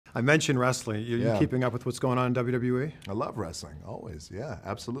I mentioned wrestling. You keeping up with what's going on in WWE? I love wrestling, always. Yeah,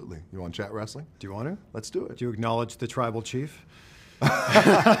 absolutely. You want to chat wrestling? Do you want to? Let's do it. Do you acknowledge the tribal chief?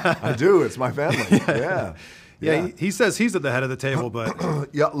 I do. It's my family. Yeah. Yeah, he says he's at the head of the table, but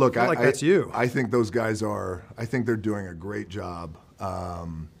yeah, look, I feel like that's you. I think those guys are. I think they're doing a great job,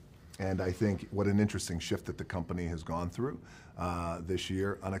 and I think what an interesting shift that the company has gone through this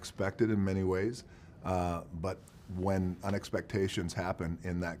year. Unexpected in many ways, but when unexpectations happen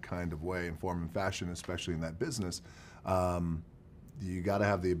in that kind of way, in form and fashion, especially in that business, you got to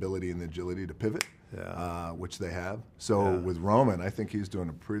have the ability and the agility to pivot. Yeah. Which they have. So with Roman, I think he's doing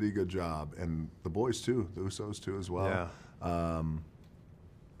a pretty good job, and the boys too, the Usos too as well. Yeah.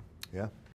 Yeah.